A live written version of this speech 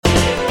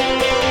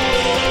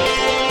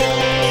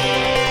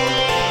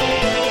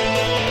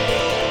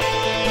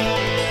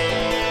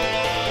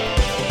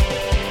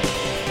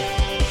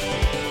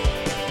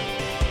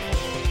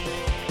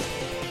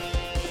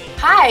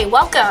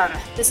welcome.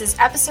 This is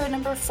episode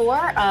number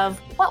 4 of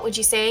What Would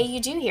You Say You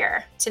Do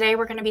Here? Today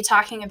we're going to be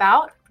talking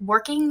about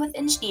working with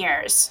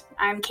engineers.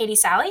 I'm Katie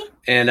Sally.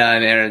 And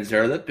I'm Aaron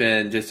Zerlip.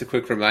 And just a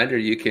quick reminder,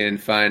 you can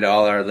find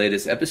all our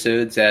latest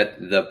episodes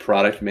at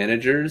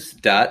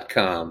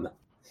theproductmanagers.com.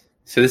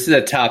 So this is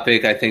a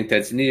topic I think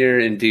that's near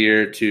and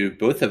dear to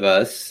both of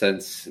us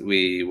since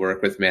we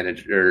work with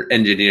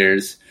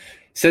engineers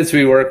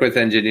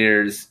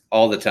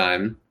all the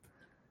time.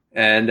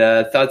 And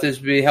thought this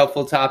would be a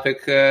helpful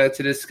topic to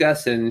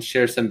discuss and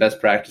share some best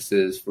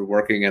practices for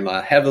working in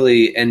a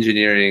heavily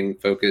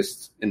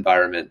engineering-focused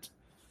environment.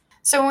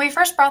 So when we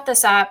first brought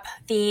this up,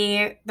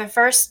 the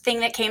first thing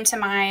that came to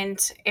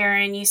mind,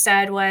 Aaron, you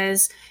said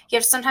was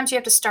sometimes you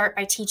have to start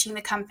by teaching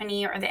the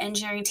company or the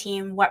engineering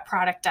team what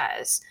product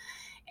does.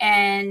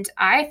 And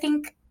I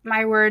think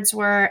my words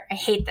were, I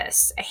hate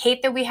this. I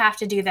hate that we have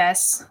to do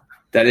this.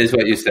 That is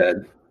what you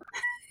said.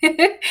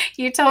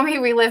 You told me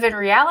we live in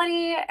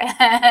reality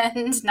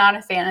and not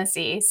a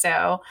fantasy.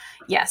 So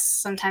yes,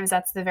 sometimes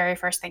that's the very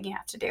first thing you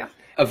have to do.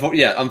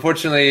 Yeah,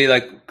 unfortunately,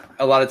 like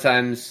a lot of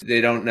times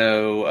they don't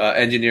know,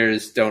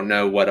 engineers don't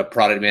know what a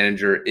product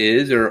manager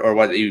is or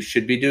what you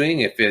should be doing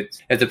if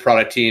the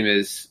product team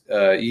is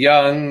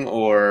young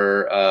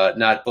or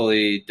not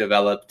fully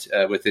developed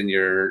within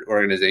your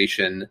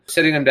organization.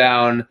 Sitting them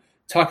down,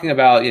 talking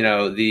about,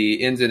 the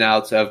ins and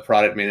outs of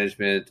product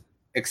management,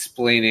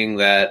 explaining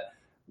that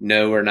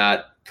no, we're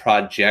not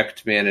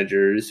project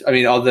managers. I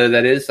mean, although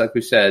that is, like we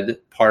said,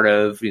 part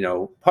of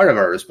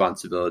our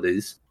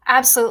responsibilities.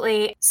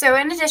 Absolutely. So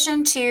in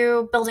addition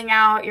to building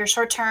out your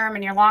short-term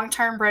and your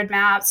long-term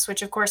roadmaps,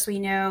 which of course we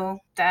know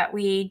that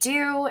we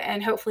do,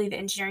 and hopefully the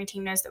engineering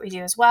team knows that we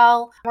do as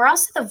well, we're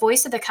also the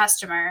voice of the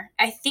customer.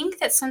 I think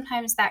that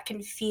sometimes that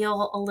can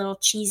feel a little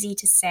cheesy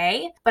to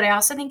say, but I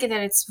also think that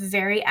it's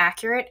very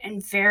accurate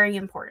and very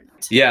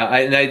important. Yeah,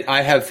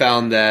 I have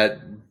found that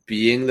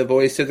being the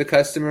voice of the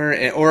customer,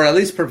 or at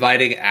least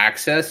providing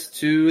access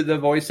to the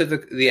voice of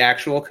the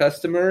actual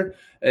customer,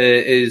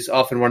 is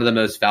often one of the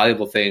most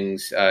valuable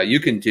things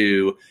you can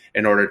do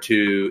in order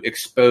to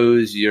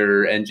expose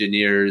your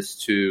engineers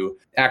to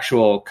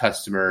actual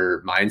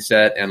customer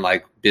mindset and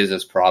like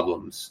business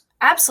problems.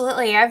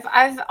 Absolutely.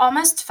 I've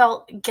almost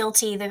felt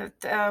guilty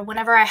that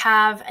whenever I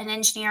have an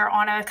engineer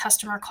on a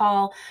customer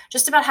call,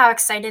 just about how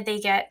excited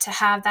they get to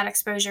have that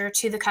exposure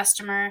to the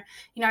customer.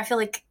 I feel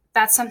like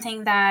that's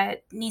something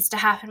that needs to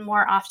happen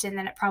more often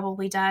than it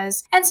probably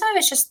does. And some of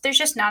it's there's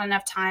just not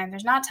enough time.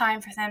 There's not time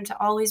for them to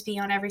always be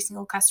on every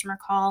single customer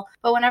call.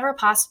 But whenever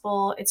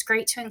possible, it's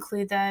great to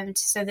include them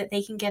so that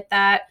they can get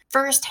that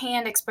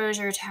firsthand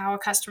exposure to how a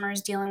customer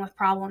is dealing with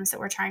problems that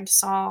we're trying to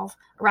solve,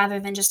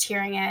 rather than just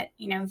hearing it,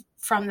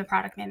 from the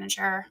product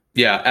manager.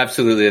 Yeah,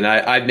 absolutely. And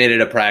I've made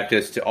it a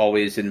practice to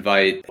always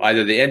invite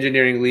either the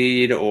engineering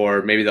lead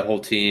or maybe the whole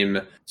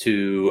team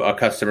to a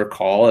customer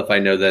call if I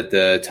know that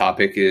the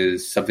topic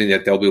is something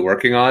that they'll be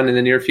working on in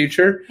the near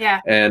future.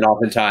 Yeah. And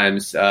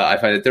oftentimes I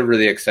find that they're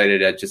really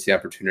excited at just the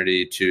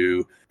opportunity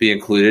to be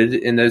included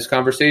in those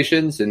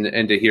conversations and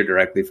to hear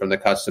directly from the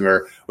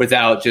customer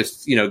without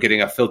just,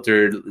 getting a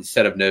filtered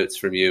set of notes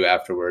from you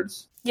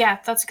afterwards. Yeah,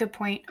 that's a good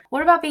point.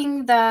 What about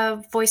being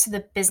the voice of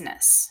the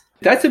business?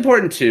 That's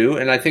important too.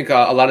 And I think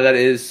a lot of that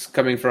is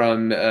coming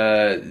from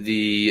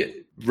the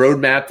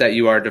roadmap that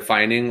you are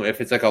defining, if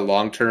it's like a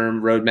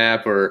long-term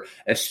roadmap or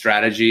a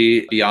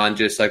strategy beyond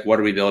just like what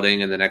are we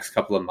building in the next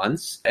couple of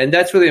months. And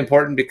that's really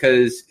important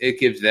because it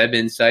gives them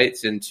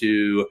insights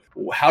into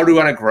how do we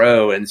want to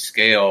grow and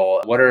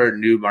scale? What are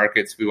new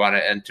markets we want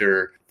to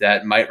enter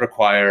that might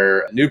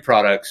require new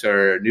products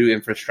or new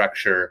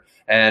infrastructure?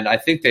 And I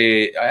think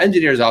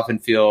engineers often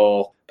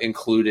feel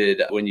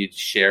included when you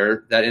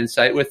share that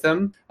insight with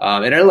them.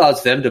 And it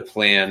allows them to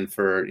plan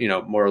for,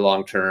 more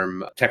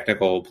long-term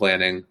technical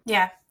planning.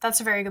 Yeah, that's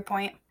a very good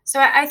point. So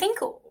I think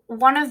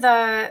one of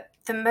the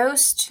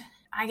most,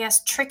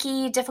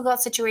 tricky,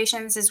 difficult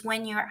situations is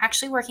when you're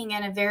actually working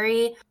in a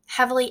very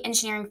heavily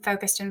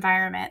engineering-focused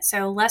environment.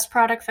 So less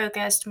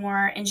product-focused,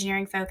 more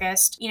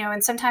engineering-focused,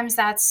 and sometimes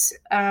that's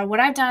what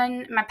I've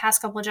done in my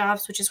past couple of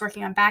jobs, which is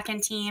working on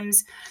back-end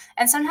teams.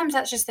 And sometimes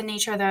that's just the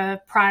nature of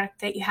the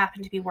product that you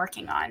happen to be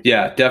working on.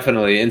 Yeah,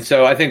 definitely. And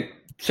so I think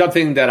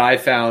something that I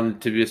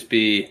found to just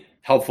be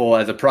helpful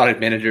as a product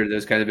manager in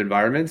those kind of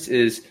environments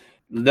is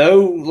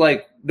know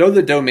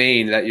the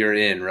domain that you're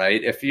in,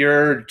 right? If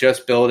you're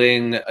just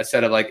building a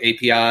set of like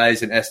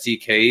APIs and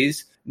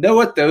SDKs, know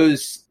what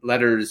those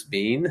letters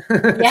mean.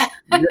 Yeah.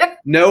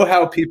 Know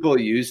how people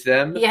use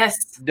them.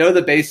 Yes. Know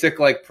the basic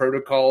like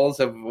protocols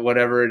of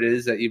whatever it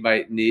is that you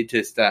might need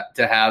to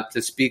have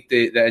to speak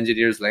the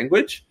engineer's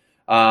language.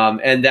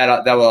 And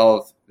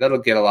that'll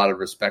get a lot of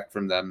respect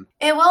from them.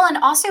 It will. And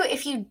also,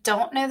 if you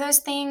don't know those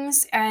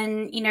things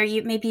and,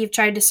 you've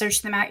tried to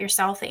search them out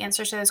yourself, the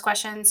answers to those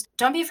questions,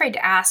 don't be afraid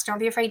to ask. Don't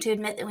be afraid to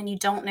admit that when you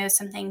don't know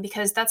something,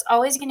 because that's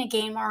always going to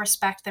gain more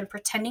respect than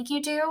pretending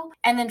you do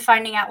and then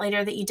finding out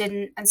later that you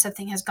didn't and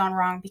something has gone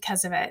wrong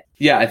because of it.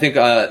 Yeah, I think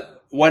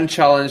one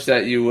challenge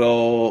that you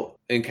will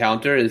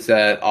encounter is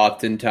that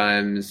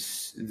oftentimes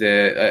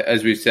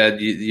as we said,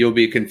 you'll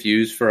be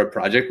confused for a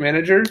project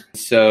manager.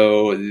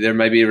 So there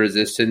might be a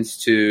resistance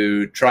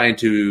to trying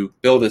to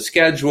build a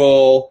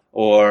schedule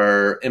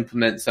or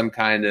implement some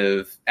kind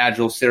of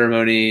agile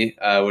ceremony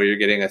where you're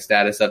getting a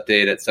status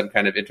update at some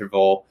kind of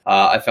interval.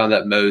 I found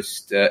that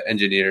most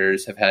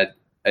engineers have had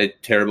a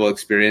terrible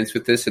experience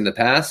with this in the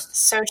past.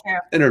 So true.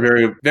 And are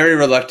very, very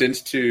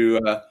reluctant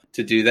to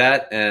do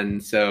that.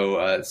 And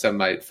so some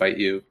might fight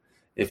you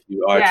if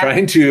you are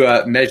trying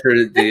to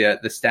measure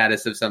the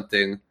status of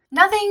something.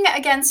 Nothing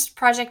against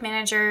project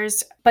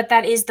managers, but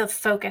that is the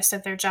focus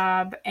of their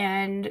job.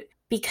 And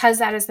because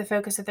that is the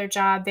focus of their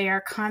job, they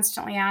are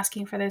constantly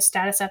asking for those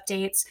status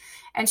updates.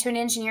 And to an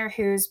engineer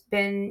who's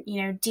been,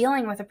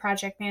 dealing with a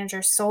project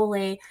manager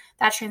solely,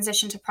 that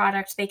transition to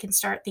product, they can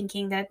start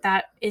thinking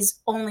that is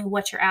only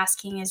what you're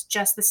asking is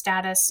just the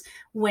status.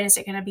 When is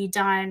it going to be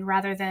done?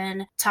 Rather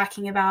than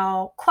talking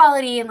about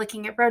quality and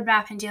looking at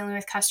roadmap and dealing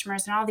with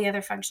customers and all the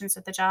other functions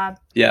of the job.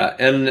 Yeah.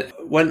 And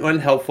one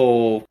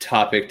helpful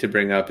topic to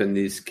bring up in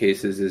these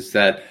cases is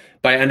that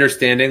by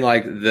understanding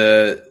like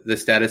the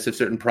status of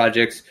certain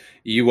projects,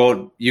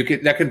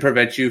 that can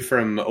prevent you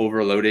from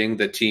overloading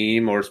the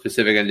team or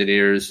specific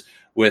engineers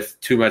with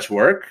too much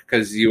work,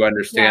 because you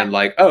understand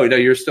like, oh no,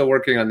 you're still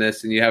working on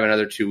this and you have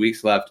another 2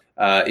 weeks left,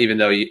 even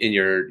though in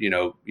your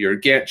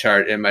Gantt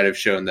chart it might have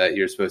shown that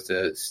you're supposed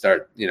to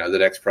start the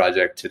next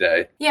project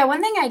today. Yeah,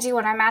 one thing I do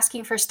when I'm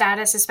asking for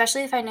status,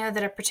 especially if I know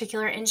that a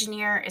particular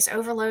engineer is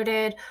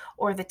overloaded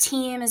or the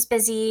team is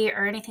busy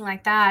or anything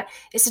like that,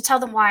 is to tell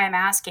them why I'm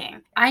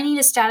asking. I need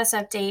a status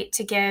update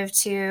to give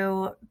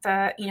to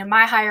the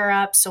my higher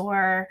ups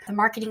or the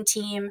marketing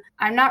team.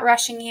 I'm not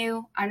rushing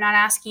you. I'm not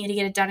asking you to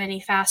get it done any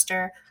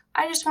faster.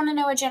 I just want to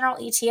know a general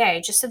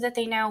ETA, just so that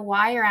they know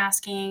why you're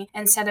asking,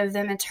 instead of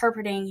them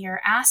interpreting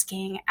your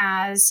asking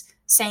as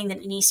saying that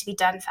it needs to be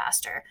done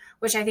faster,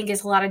 which I think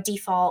is a lot of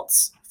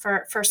defaults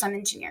for some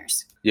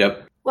engineers.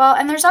 Yep. Well,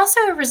 and there's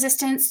also a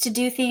resistance to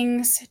do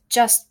things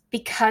just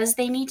because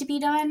they need to be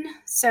done.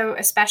 So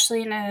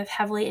especially in a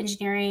heavily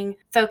engineering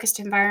focused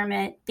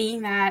environment,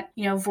 being that,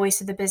 voice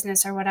of the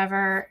business or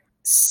whatever,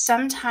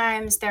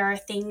 sometimes there are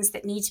things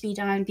that need to be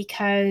done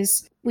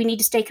because we need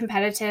to stay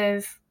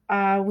competitive.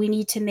 We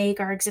need to make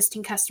our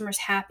existing customers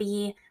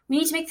happy. We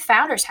need to make the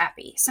founders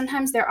happy.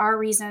 Sometimes there are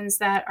reasons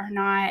that are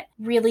not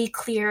really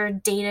clear,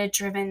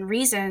 data-driven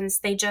reasons.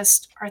 They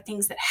just are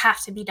things that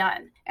have to be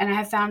done. And I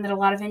have found that a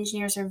lot of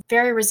engineers are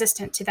very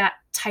resistant to that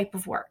type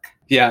of work.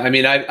 Yeah, I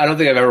mean, I don't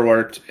think I've ever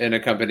worked in a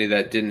company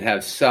that didn't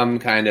have some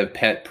kind of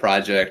pet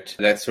project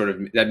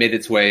that made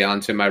its way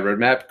onto my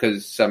roadmap,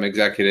 because some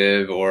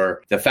executive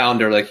or the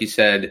founder, like you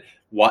said,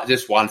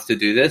 just wants to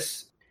do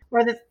this.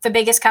 Or the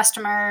biggest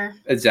customer.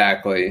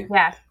 Exactly.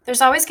 Yeah.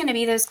 There's always going to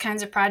be those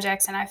kinds of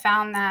projects. And I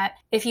found that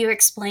if you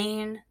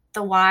explain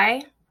the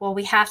why, well,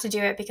 we have to do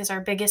it because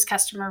our biggest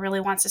customer really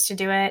wants us to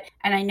do it.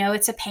 And I know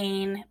it's a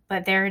pain,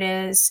 but there it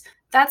is.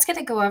 That's going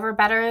to go over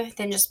better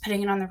than just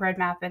putting it on the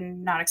roadmap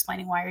and not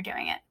explaining why you're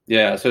doing it.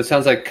 Yeah. So it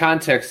sounds like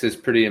context is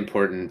pretty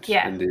important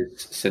in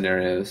these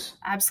scenarios.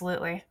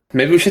 Absolutely.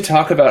 Maybe we should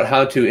talk about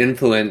how to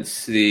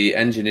influence the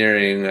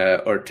engineering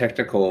or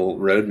technical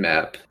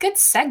roadmap. Good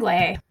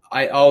segue.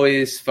 I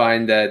always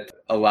find that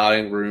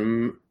allowing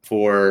room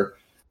for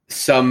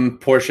some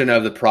portion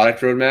of the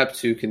product roadmap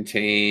to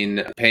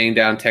contain paying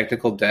down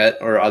technical debt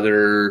or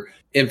other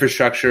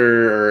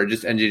infrastructure or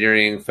just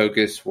engineering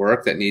focused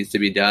work that needs to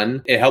be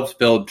done, it helps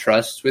build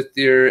trust with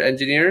your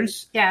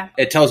engineers. Yeah.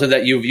 It tells them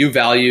that you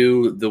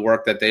value the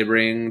work that they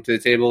bring to the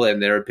table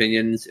and their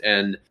opinions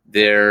and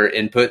their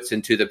inputs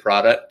into the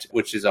product,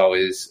 which is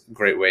always a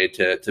great way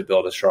to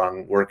build a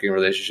strong working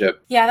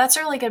relationship. Yeah, that's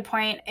a really good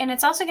point. And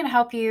it's also going to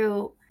help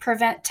you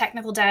prevent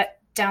technical debt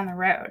down the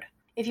road.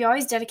 If you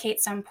always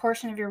dedicate some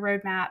portion of your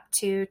roadmap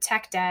to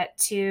tech debt,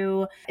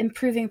 to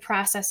improving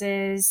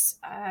processes,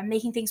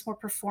 making things more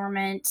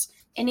performant,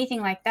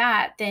 anything like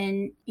that,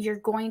 then you're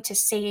going to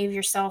save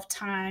yourself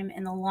time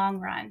in the long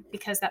run,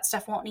 because that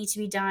stuff won't need to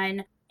be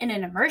done in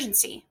an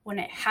emergency when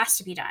it has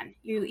to be done.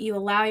 You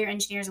allow your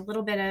engineers a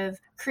little bit of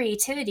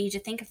creativity to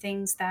think of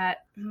things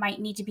that might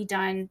need to be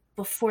done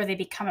before they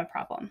become a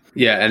problem.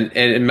 Yeah, and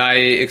in my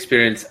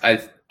experience,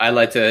 I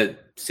like to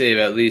save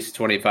at least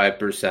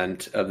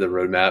 25% of the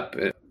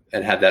roadmap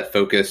and have that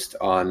focused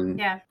on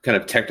kind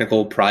of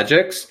technical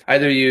projects.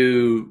 Either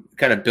you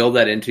kind of build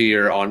that into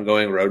your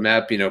ongoing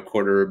roadmap,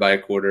 quarter by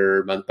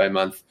quarter, month by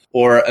month,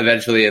 or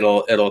eventually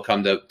it'll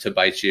come to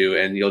bite you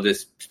and you'll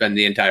just spend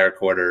the entire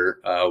quarter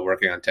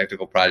working on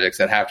technical projects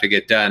that have to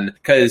get done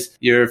because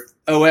your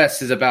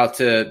OS is about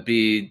to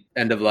be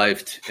end of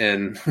lifed,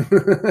 and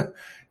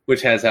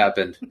which has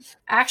happened.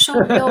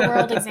 Actual real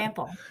world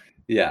example.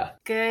 Yeah.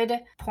 Good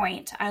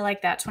point. I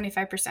like that,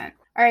 25%.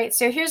 All right,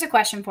 so here's a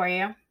question for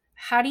you.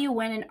 How do you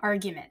win an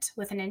argument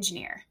with an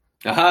engineer?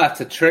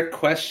 It's a trick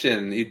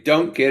question. You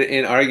don't get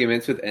in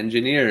arguments with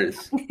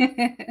engineers.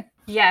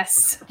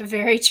 Yes,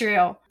 very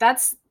true.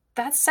 That's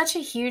such a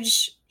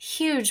huge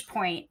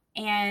point.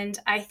 And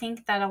I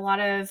think that a lot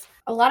of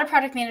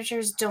product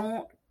managers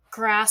don't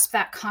grasp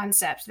that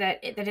concept that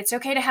it's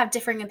okay to have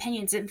differing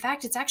opinions. In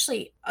fact, it's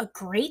actually a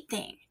great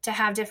thing to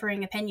have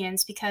differing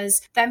opinions,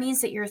 because that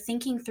means that you're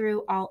thinking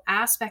through all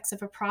aspects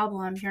of a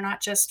problem. You're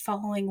not just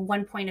following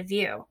one point of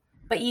view,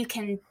 but you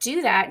can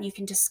do that and you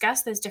can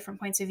discuss those different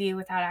points of view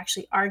without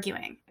actually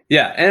arguing.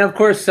 Yeah, and of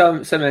course,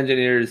 some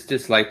engineers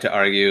just like to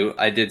argue.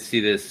 I did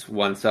see this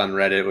once on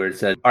Reddit where it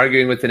said,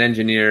 arguing with an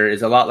engineer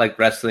is a lot like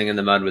wrestling in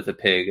the mud with a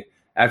pig.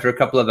 After a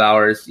couple of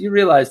hours, you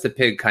realize the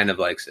pig kind of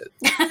likes it.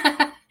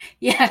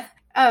 Yeah.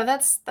 Oh,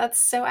 that's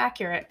so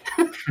accurate.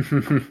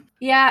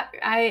 Yeah,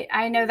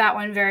 I know that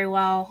one very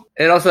well.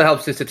 It also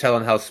helps just to tell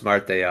them how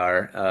smart they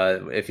are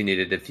if you need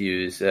to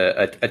diffuse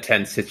a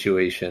tense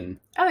situation.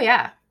 Oh,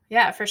 yeah.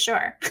 Yeah, for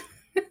sure.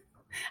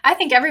 I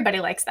think everybody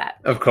likes that.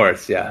 Of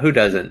course, yeah. Who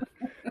doesn't?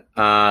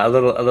 A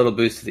little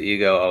boost to the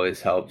ego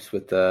always helps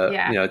with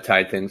the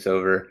tide things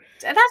over.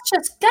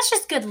 That's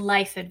just good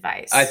life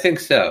advice. I think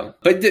so.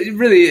 But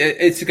really,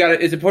 it's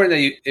important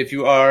that if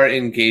you are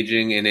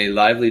engaging in a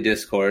lively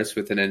discourse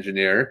with an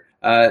engineer,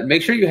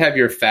 make sure you have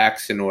your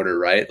facts in order,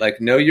 right?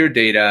 Like, know your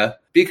data,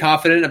 be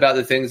confident about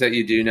the things that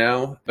you do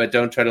know, but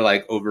don't try to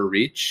like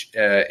overreach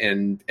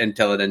and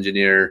tell an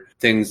engineer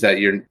things that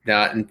you're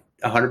not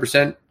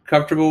 100%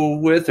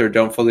 comfortable with or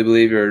don't fully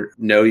believe or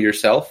know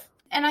yourself.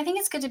 And I think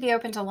it's good to be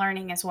open to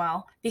learning as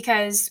well,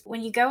 because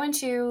when you go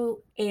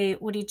into a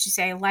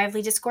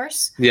lively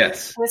discourse,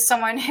 yes, with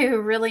someone who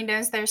really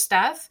knows their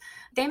stuff,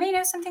 they may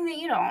know something that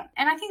you don't.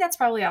 And I think that's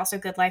probably also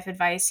good life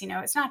advice. You know,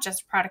 it's not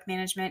just a product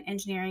management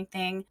engineering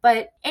thing,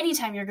 but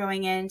anytime you're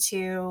going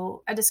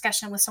into a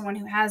discussion with someone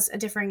who has a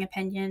differing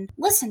opinion,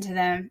 listen to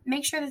them.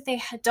 Make sure that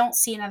they don't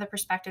see another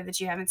perspective that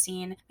you haven't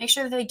seen. Make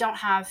sure that they don't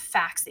have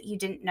facts that you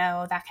didn't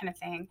know, that kind of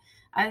thing.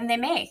 And they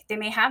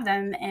may have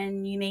them,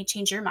 and you may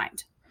change your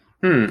mind.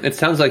 It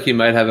sounds like you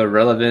might have a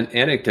relevant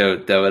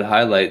anecdote that would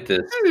highlight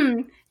this.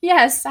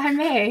 Yes, I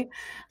may.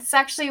 It's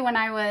actually when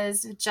I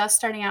was just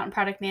starting out in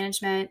product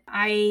management,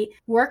 I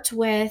worked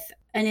with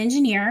an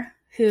engineer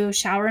who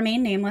shall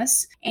remain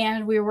nameless,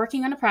 and we were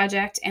working on a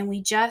project and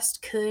we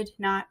just could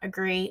not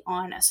agree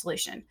on a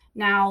solution.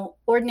 Now,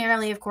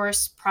 ordinarily, of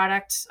course,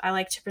 product, I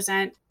like to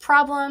present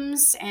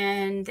problems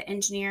and the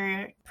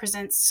engineer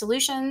presents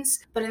solutions.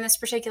 But in this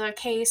particular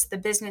case, the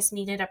business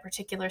needed a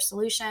particular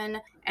solution,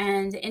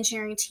 and the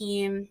engineering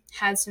team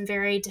had some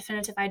very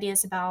definitive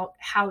ideas about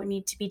how it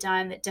needed to be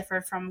done that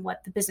differed from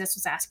what the business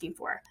was asking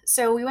for.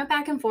 So we went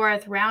back and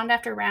forth, round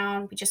after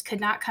round. We just could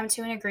not come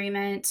to an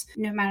agreement,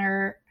 no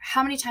matter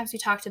how many times we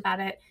talked about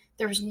it.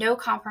 There was no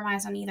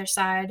compromise on either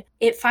side.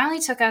 It finally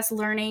took us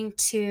learning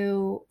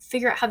to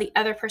figure out how the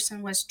other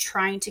person was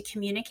trying to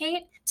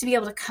communicate to be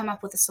able to come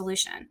up with a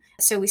solution.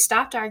 So we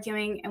stopped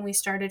arguing and we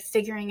started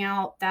figuring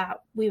out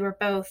that we were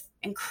both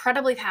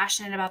incredibly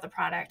passionate about the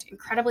product,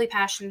 incredibly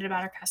passionate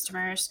about our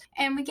customers,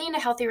 and we gained a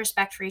healthy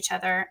respect for each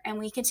other. And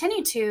we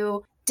continued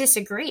to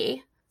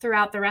disagree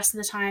throughout the rest of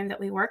the time that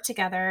we worked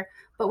together,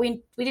 but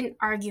we didn't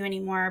argue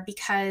anymore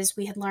because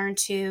we had learned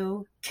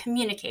to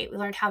communicate. We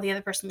learned how the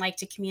other person liked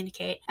to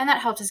communicate, and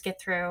that helped us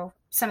get through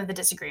some of the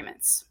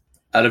disagreements.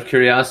 Out of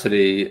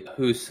curiosity,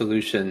 whose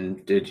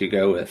solution did you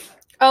go with?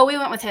 Oh, we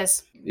went with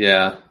his.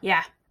 Yeah.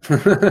 Yeah.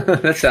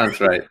 That sounds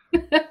right.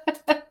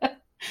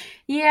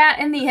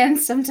 Yeah, in the end,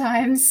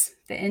 sometimes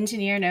the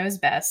engineer knows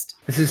best.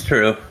 This is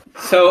true.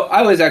 So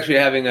I was actually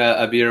having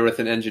a beer with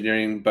an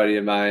engineering buddy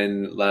of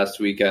mine last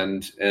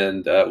weekend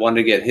and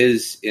wanted to get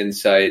his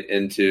insight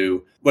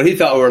into what he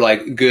thought were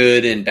like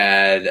good and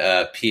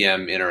bad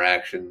PM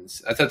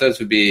interactions. I thought those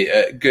would be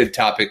good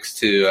topics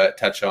to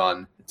touch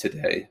on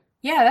today.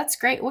 Yeah, that's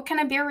great. What kind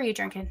of beer were you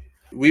drinking?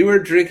 We were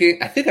drinking,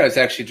 I think I was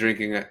actually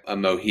drinking a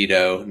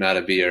mojito, not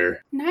a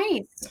beer.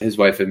 Nice. His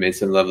wife had made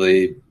some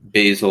lovely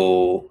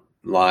basil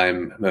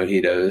lime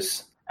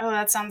mojitos. Oh,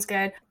 that sounds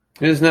good.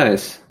 It was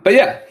nice. But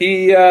yeah,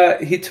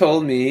 he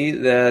told me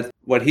that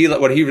what he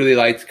really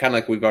liked, kind of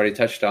like we've already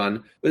touched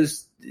on,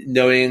 was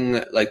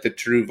knowing like the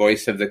true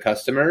voice of the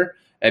customer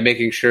and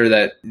making sure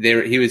that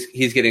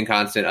he's getting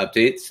constant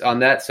updates on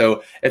that.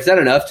 So it's not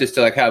enough just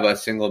to like have a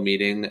single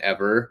meeting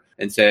ever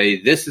and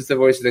say, this is the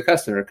voice of the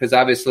customer. Because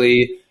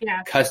obviously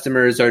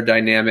customers are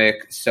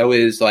dynamic. So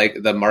is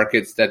like the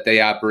markets that they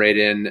operate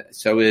in.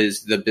 So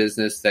is the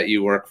business that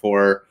you work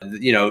for.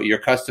 You know, your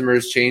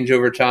customers change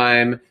over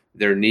time.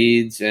 Their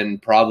needs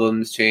and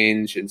problems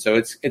change. And so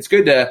it's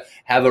good to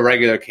have a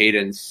regular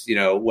cadence, you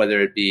know,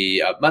 whether it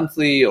be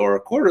monthly or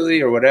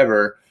quarterly or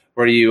whatever,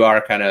 where you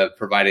are kind of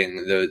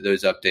providing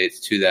those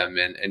updates to them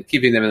and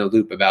keeping them in the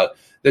loop about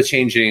the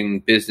changing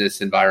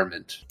business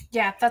environment.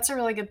 Yeah, that's a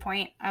really good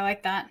point. I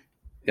like that.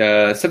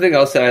 Something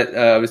else that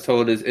I was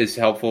told is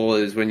helpful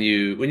is when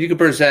you can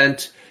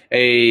present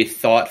a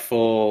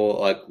thoughtful,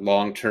 like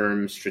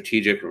long-term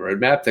strategic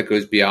roadmap that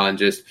goes beyond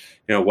just,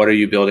 you know, what are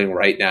you building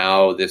right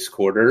now this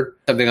quarter?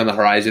 Something on the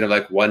horizon of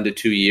like 1 to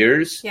 2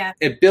 years. Yeah.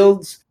 It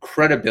builds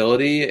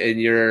credibility in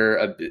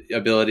your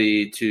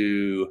ability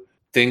to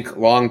think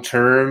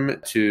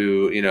long-term,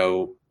 to, you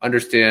know,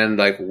 understand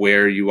like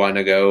where you want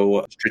to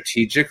go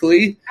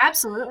strategically,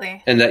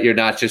 Absolutely. and that you're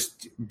not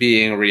just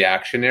being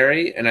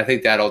reactionary. And I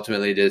think that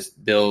ultimately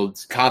just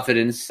builds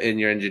confidence in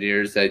your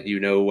engineers that you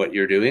know what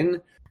you're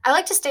doing. I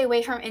like to stay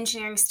away from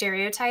engineering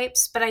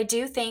stereotypes, but I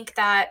do think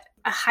that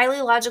a highly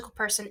logical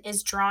person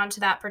is drawn to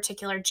that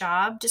particular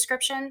job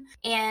description.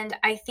 And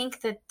I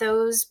think that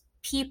those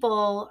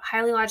people,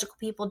 highly logical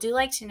people, do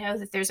like to know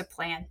that there's a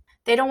plan.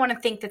 They don't want to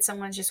think that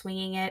someone's just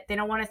winging it. They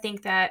don't want to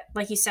think that,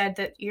 like you said,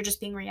 that you're just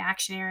being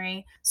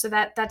reactionary. So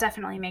that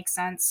definitely makes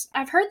sense.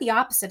 I've heard the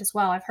opposite as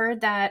well. I've heard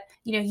that,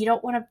 you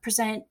don't want to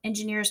present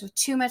engineers with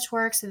too much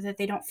work so that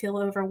they don't feel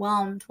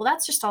overwhelmed. Well,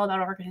 that's just all about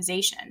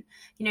organization.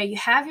 You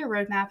have your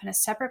roadmap in a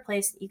separate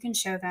place that you can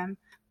show them,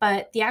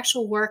 but the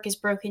actual work is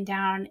broken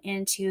down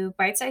into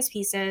bite-sized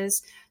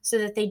pieces so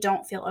that they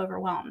don't feel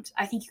overwhelmed.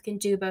 I think you can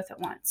do both at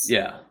once.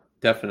 Yeah.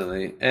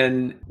 Definitely.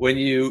 And when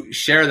you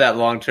share that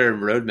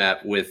long-term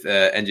roadmap with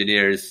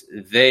engineers,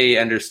 they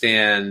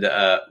understand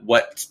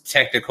what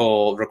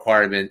technical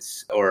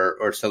requirements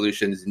or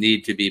solutions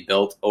need to be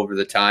built over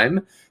the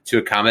time to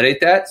accommodate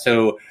that.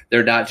 So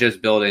they're not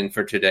just building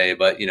for today,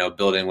 but,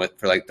 building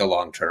for like the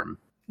long term.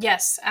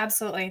 Yes,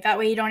 absolutely. That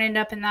way you don't end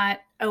up in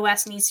that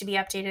OS needs to be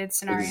updated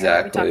scenario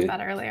Exactly. that we talked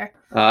about earlier.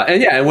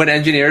 And when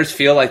engineers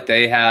feel like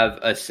they have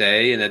a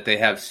say and that they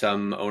have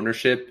some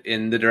ownership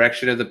in the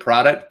direction of the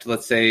product,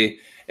 let's say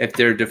if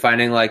they're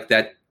defining like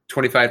that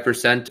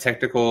 25%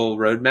 technical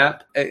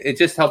roadmap, it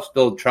just helps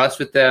build trust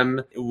with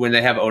them when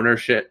they have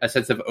ownership, a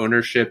sense of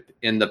ownership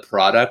in the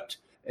product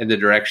and the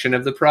direction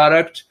of the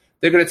product.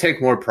 They're going to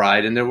take more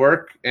pride in their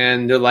work,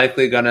 and they're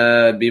likely going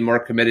to be more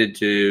committed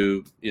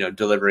to,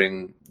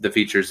 delivering the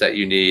features that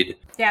you need.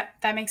 Yeah,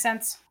 that makes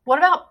sense. What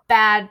about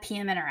bad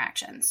PM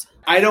interactions?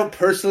 I don't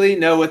personally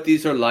know what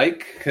these are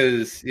like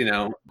because,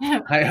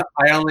 I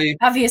only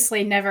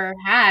obviously never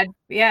had.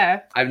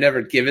 Yeah. I've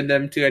never given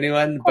them to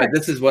anyone, but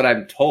this is what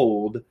I'm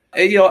told.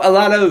 A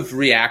lot of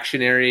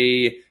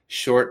reactionary,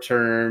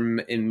 short-term,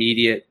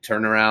 immediate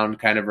turnaround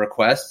kind of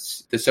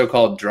requests, the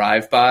so-called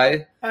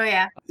drive-by. Oh,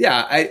 yeah.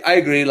 Yeah, I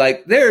agree.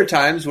 Like there are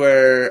times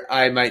where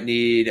I might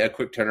need a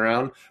quick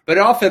turnaround, but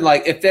often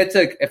like if that's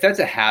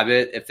a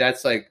habit, if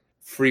that's like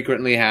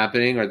frequently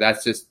happening, or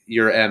that's just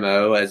your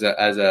MO as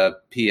a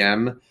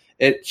PM,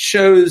 it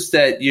shows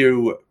that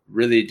you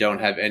really don't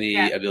have any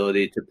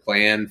ability to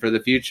plan for the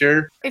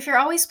future. If you're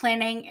always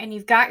planning and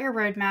you've got your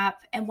roadmap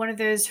and one of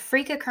those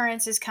freak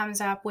occurrences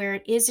comes up where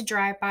it is a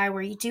drive-by,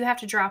 where you do have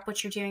to drop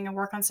what you're doing and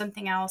work on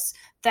something else,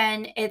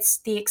 then it's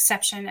the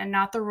exception and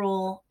not the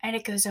rule, and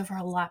it goes over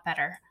a lot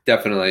better.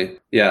 Definitely.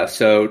 Yeah.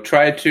 So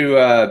try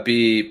to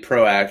be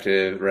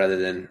proactive rather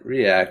than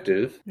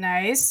reactive.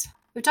 Nice.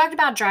 We've talked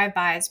about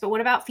drive-bys, but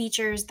what about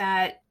features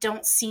that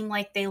don't seem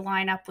like they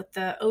line up with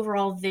the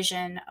overall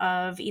vision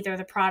of either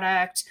the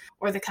product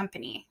or the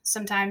company?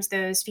 Sometimes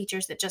those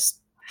features that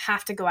just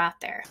have to go out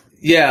there.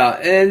 Yeah,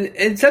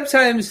 and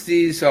sometimes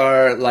these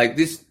are like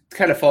these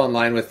kind of fall in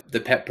line with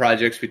the pet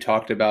projects we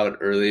talked about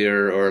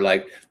earlier, or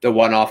like the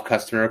one-off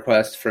customer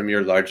request from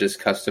your largest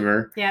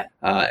customer. Yep.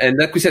 And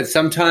like we said,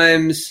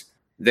 sometimes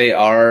they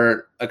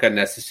are like a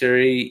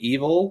necessary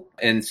evil,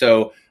 and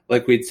so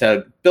like we'd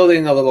said,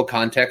 building a little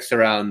context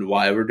around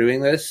why we're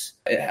doing this,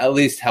 it at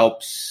least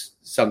helps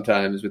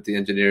sometimes with the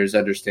engineers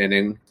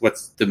understanding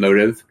what's the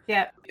motive.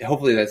 Yeah.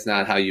 Hopefully that's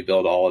not how you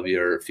build all of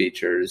your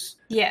features.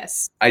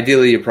 Yes.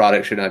 Ideally, your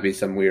product should not be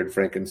some weird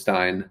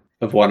Frankenstein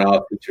of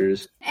one-off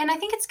features. And I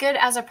think it's good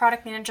as a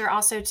product manager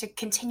also to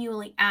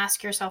continually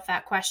ask yourself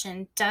that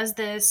question. Does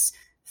this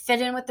fit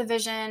in with the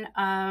vision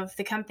of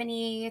the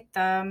company,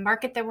 the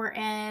market that we're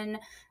in,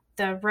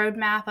 the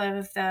roadmap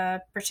of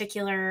the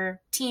particular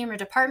team or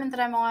department that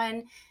I'm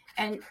on?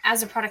 And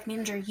as a product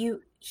manager, you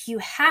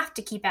have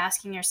to keep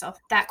asking yourself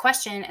that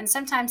question. And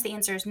sometimes the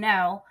answer is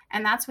no.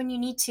 And that's when you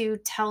need to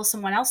tell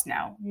someone else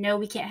no,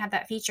 we can't have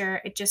that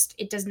feature. It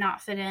does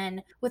not fit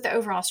in with the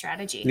overall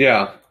strategy.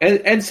 Yeah.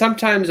 And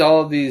sometimes all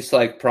of these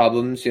like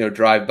problems,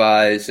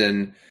 drive-bys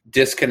and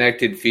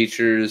disconnected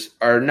features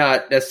are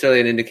not necessarily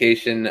an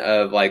indication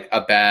of like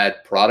a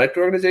bad product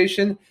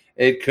organization.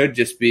 It could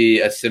just be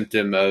a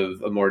symptom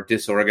of a more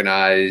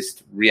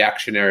disorganized,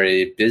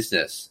 reactionary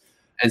business.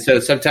 And so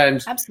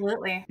sometimes,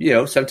 absolutely,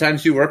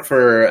 sometimes you work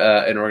for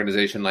an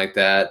organization like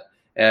that.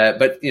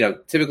 But,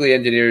 typically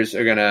engineers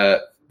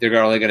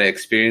they're only going to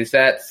experience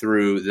that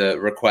through the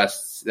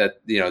requests that,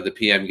 the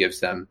PM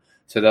gives them.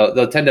 So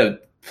they'll tend to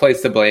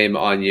place the blame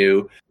on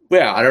you.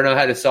 Yeah, I don't know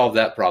how to solve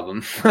that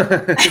problem.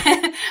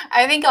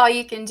 I think all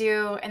you can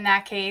do in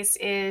that case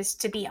is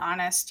to be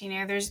honest.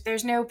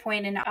 There's no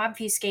point in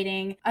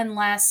obfuscating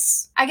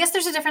unless, I guess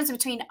there's a difference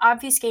between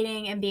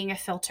obfuscating and being a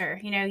filter.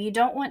 You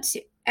don't want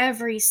to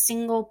every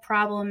single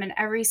problem and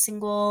every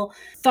single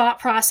thought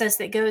process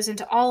that goes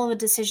into all of the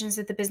decisions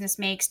that the business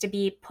makes to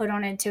be put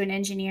on into an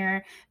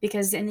engineer,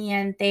 because in the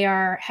end they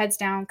are heads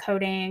down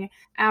coding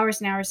hours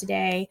and hours a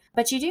day.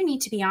 But you do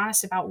need to be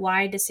honest about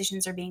why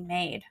decisions are being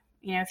made.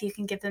 If you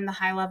can give them the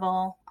high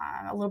level,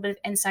 a little bit of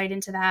insight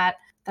into that,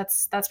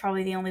 that's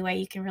probably the only way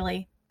you can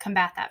really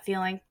combat that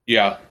feeling.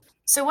 Yeah.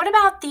 So, what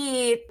about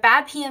the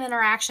bad PM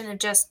interaction of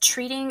just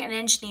treating an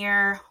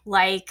engineer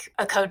like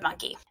a code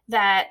monkey?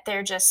 That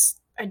they're just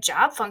a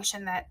job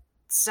function that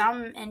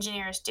some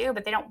engineers do,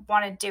 but they don't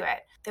want to do it.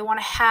 They want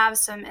to have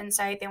some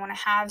insight, they want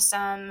to have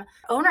some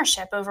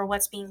ownership over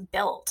what's being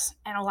built.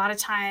 And a lot of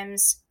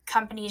times,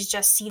 companies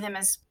just see them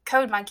as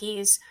code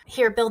monkeys.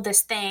 Here, build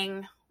this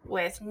thing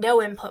with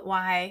no input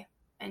why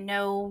and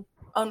no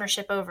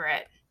ownership over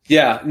it.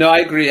 Yeah, no, I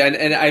agree.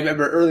 And I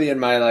remember early in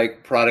my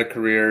like product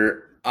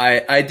career,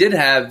 I did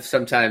have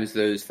sometimes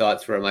those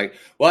thoughts where I'm like,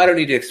 well, I don't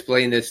need to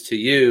explain this to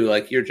you.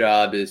 Like your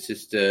job is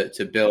just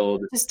to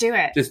build, Just do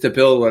it. just to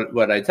build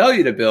what I tell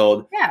you to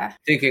build. Yeah.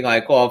 Thinking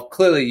like, well,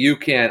 clearly you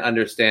can't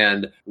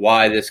understand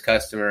why this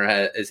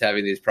customer is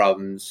having these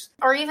problems.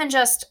 Or even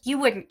just you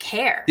wouldn't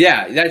care.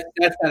 Yeah,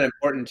 that's not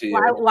important to you.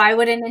 Why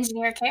would an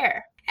engineer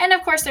care? And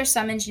of course, there's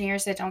some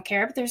engineers that don't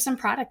care, but there's some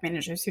product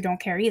managers who don't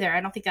care either. I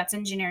don't think that's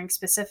engineering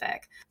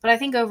specific. But I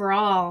think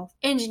overall,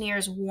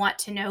 engineers want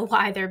to know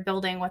why they're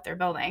building what they're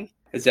building.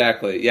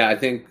 Exactly. Yeah, I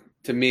think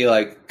to me,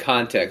 like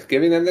context,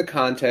 giving them the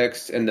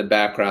context and the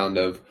background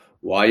of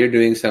why you're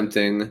doing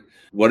something,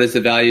 what is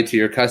the value to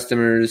your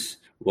customers,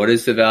 what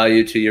is the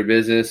value to your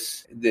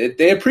business.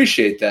 They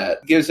appreciate that.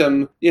 It gives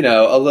them,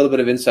 a little bit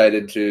of insight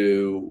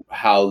into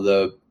how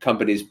the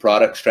company's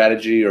product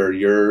strategy or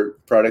your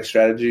product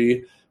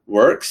strategy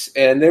works,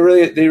 and they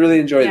really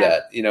enjoy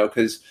that,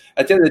 because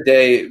at the end of the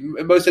day,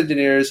 most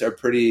engineers are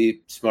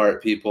pretty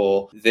smart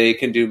people. They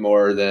can do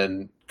more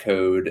than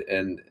code,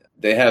 and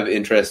they have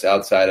interests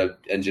outside of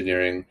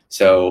engineering.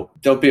 So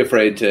don't be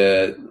afraid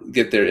to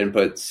get their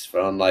inputs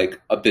from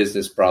like a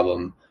business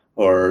problem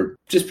or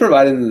just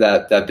providing them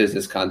that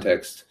business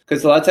context,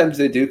 because a lot of times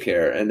they do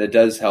care, and it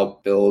does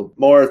help build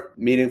more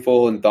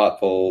meaningful and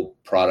thoughtful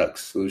product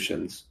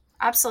solutions.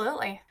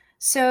 Absolutely.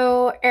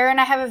 So, Aaron,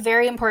 I have a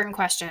very important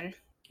question.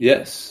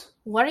 Yes.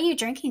 What are you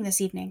drinking this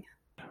evening?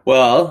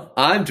 Well,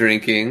 I'm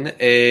drinking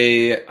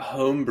a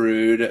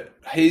homebrewed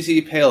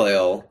hazy pale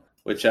ale,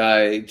 which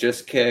I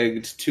just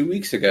kegged 2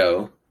 weeks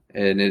ago,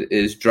 and it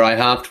is dry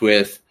hopped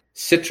with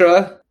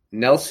Citra,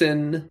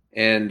 Nelson,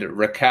 and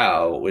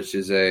Rakau, which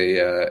is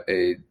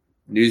a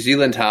New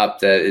Zealand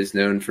hop that is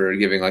known for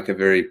giving like a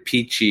very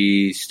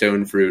peachy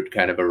stone fruit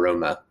kind of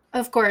aroma.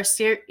 Of course,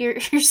 you're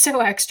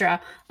so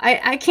extra.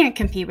 I can't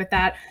compete with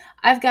that.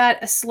 I've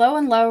got a slow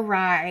and low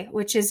rye,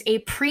 which is a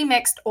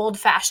pre-mixed old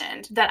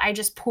fashioned that I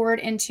just poured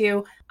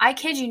into, I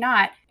kid you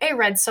not, a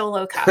red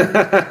Solo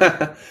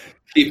cup.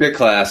 Keep it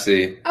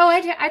classy. Oh,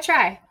 I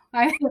try.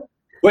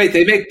 Wait,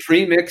 they make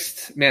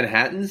pre-mixed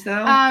Manhattans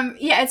now?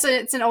 Yeah,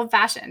 it's an old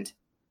fashioned.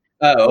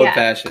 Oh, old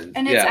fashioned.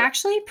 And it's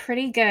actually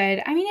pretty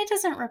good. I mean, it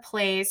doesn't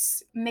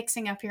replace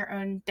mixing up your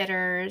own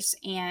bitters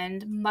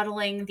and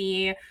muddling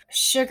the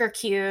sugar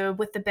cube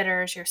with the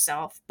bitters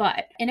yourself.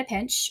 But in a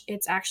pinch,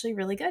 it's actually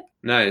really good.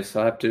 Nice.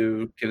 I'll have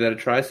to give that a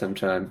try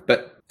sometime,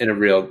 but in a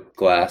real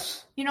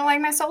glass. You don't like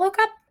my Solo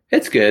cup?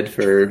 It's good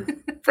for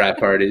frat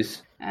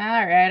parties. All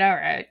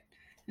right.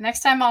 Next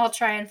time I'll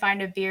try and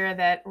find a beer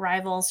that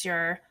rivals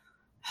your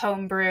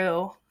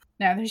homebrew.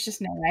 No, there's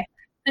just no way.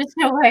 There's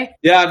no way.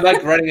 Yeah, I'm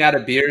like running out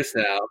of beers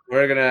now.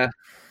 We're gonna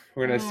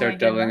start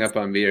doubling up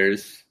on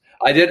beers.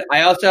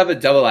 I also have a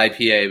double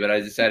IPA, but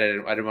I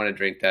decided I didn't want to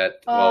drink that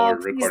while we're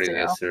recording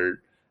this,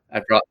 or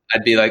I'd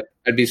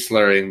be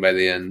slurring by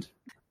the end.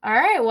 All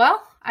right,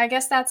 well, I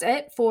guess that's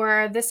it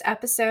for this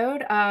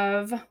episode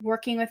of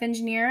Working with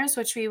Engineers,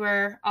 which we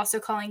were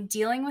also calling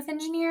Dealing with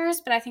Engineers,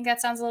 but I think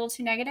that sounds a little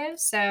too negative.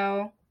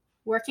 So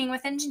working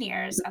with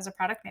engineers as a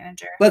product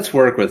manager. Let's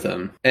work with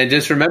them. And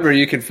just remember,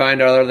 you can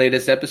find all our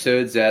latest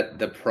episodes at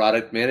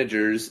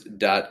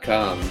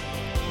theproductmanagers.com. All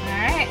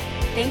right.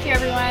 Thank you,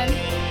 everyone.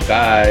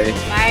 Bye.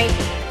 Bye.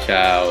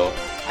 Ciao.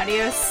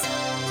 Adios.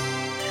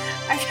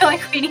 I feel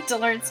like we need to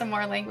learn some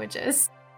more languages.